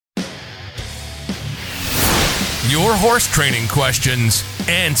Your horse training questions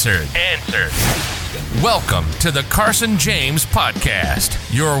answered. Welcome to the Carson James Podcast,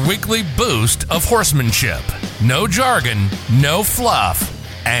 your weekly boost of horsemanship. No jargon, no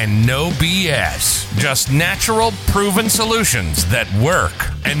fluff, and no BS. Just natural, proven solutions that work.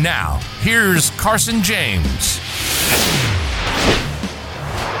 And now, here's Carson James.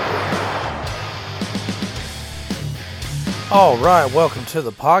 All right, welcome to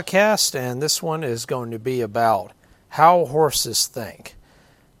the podcast, and this one is going to be about how horses think.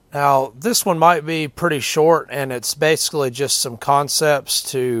 Now, this one might be pretty short, and it's basically just some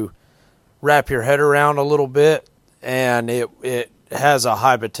concepts to wrap your head around a little bit, and it has a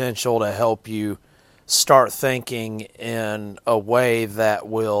high potential to help you start thinking in a way that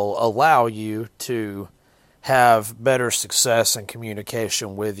will allow you to have better success in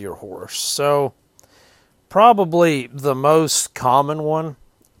communication with your horse. So, probably the most common one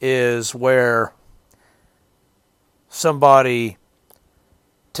is where somebody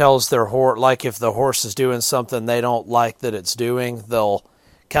tells their horse, like if the horse is doing something they don't like that it's doing, they'll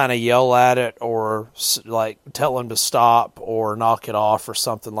kind of yell at it or like tell him to stop or knock it off or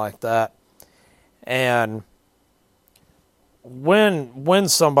something like that. And when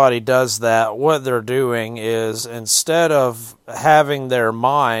somebody does that, what they're doing is, instead of having their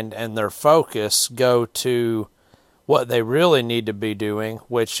mind and their focus go to what they really need to be doing,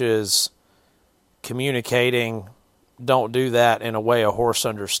 which is communicating, don't do that in a way a horse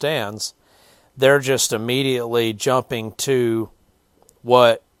understands, they're just immediately jumping to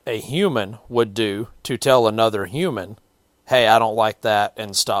what a human would do to tell another human, hey, I don't like that,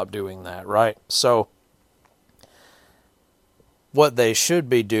 and stop doing that, right? So what they should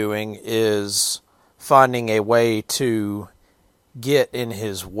be doing is finding a way to get in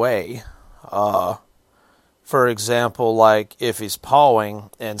his way. For example, like if he's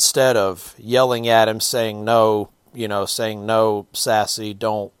pawing, instead of yelling at him saying no, saying no, sassy,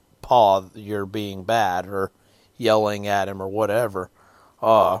 don't paw, you're being bad, or yelling at him or whatever,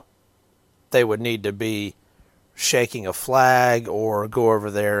 they would need to be shaking a flag or go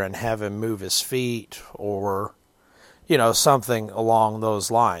over there and have him move his feet or something along those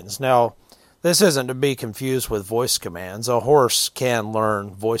lines. Now, this isn't to be confused with voice commands. A horse can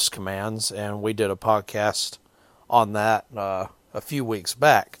learn voice commands, and we did a podcast on that a few weeks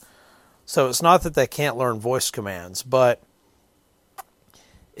back. So it's not that they can't learn voice commands, but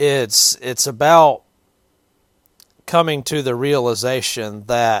it's about coming to the realization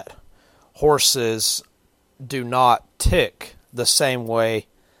that horses do not tick the same way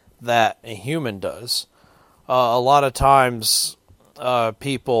that a human does. A lot of times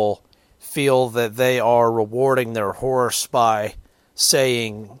people feel that they are rewarding their horse by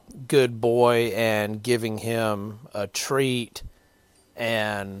saying good boy and giving him a treat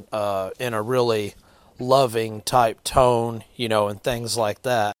and in a really loving type tone, and things like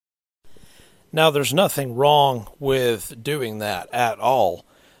that. Now, there's nothing wrong with doing that at all,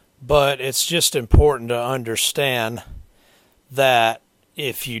 but it's just important to understand that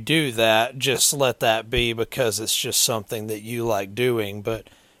if you do that, just let that be because it's just something that you like doing, but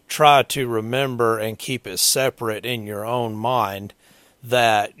try to remember and keep it separate in your own mind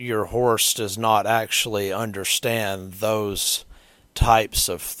that your horse does not actually understand those types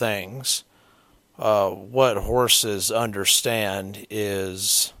of things. What horses understand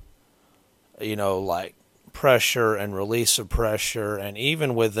is, like pressure and release of pressure, and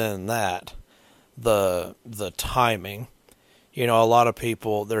even within that, the timing. A lot of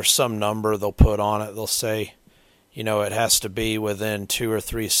people, there's some number they'll put on it. They'll say, it has to be within 2 or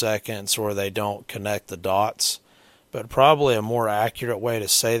 3 seconds or they don't connect the dots. But probably a more accurate way to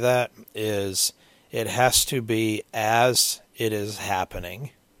say that is it has to be as it is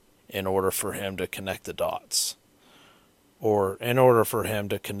happening in order for him to connect the dots, or in order for him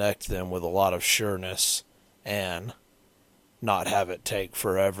to connect them with a lot of sureness and not have it take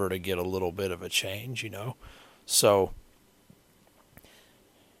forever to get a little bit of a change, So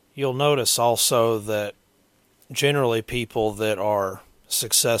you'll notice also that generally people that are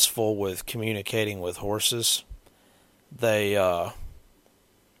successful with communicating with horses, they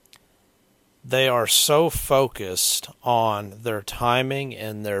are so focused on their timing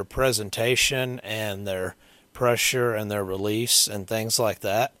and their presentation and their pressure and their release and things like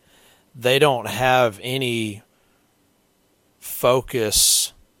that. They don't have any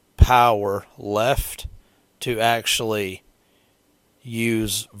focus power left to actually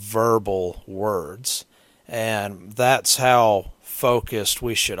use verbal words. And that's how focused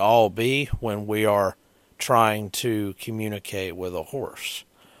we should all be when we are trying to communicate with a horse.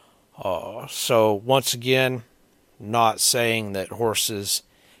 So once again, not saying that horses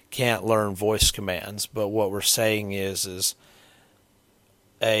can't learn voice commands, but what we're saying is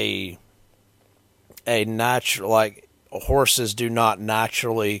a natural, like, horses do not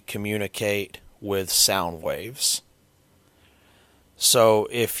naturally communicate with sound waves. So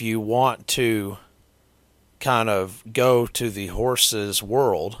if you want to kind of go to the horse's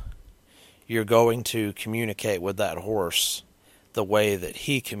world, you're going to communicate with that horse the way that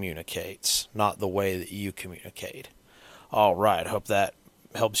he communicates, not the way that you communicate. All right, hope that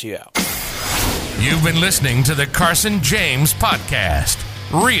helps you out. You've been listening to the Carson James Podcast.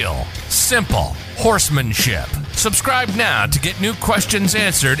 Real, simple horsemanship. Subscribe now to get new questions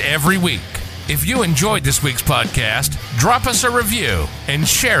answered every week. If you enjoyed this week's podcast, drop us a review and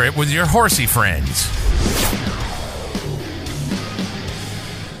share it with your horsey friends.